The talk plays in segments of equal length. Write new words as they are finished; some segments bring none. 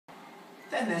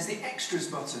Then there's the Extras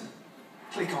button.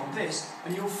 Click on this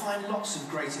and you'll find lots of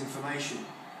great information.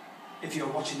 If you're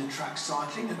watching the track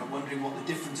cycling and are wondering what the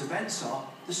different events are,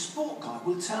 the Sport Guide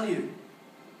will tell you.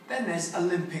 Then there's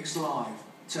Olympics Live.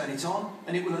 Turn it on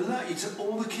and it will alert you to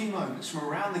all the key moments from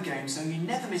around the game so you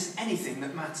never miss anything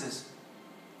that matters.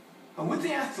 And with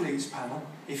the Athletes panel,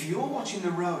 if you're watching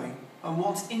the rowing and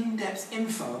want in-depth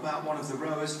info about one of the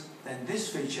rowers, then this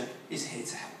feature is here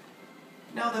to help.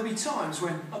 Now there'll be times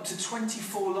when up to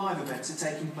 24 live events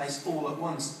are taking place all at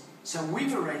once, so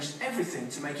we've arranged everything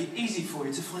to make it easy for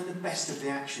you to find the best of the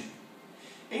action.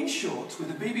 In short, with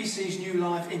the BBC's new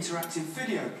live interactive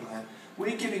video player,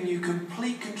 we're giving you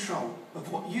complete control of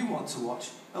what you want to watch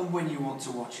and when you want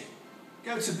to watch it.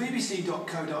 Go to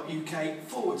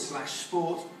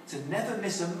bbc.co.uk/sport to never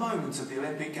miss a moment of the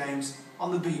Olympic Games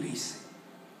on the BBC.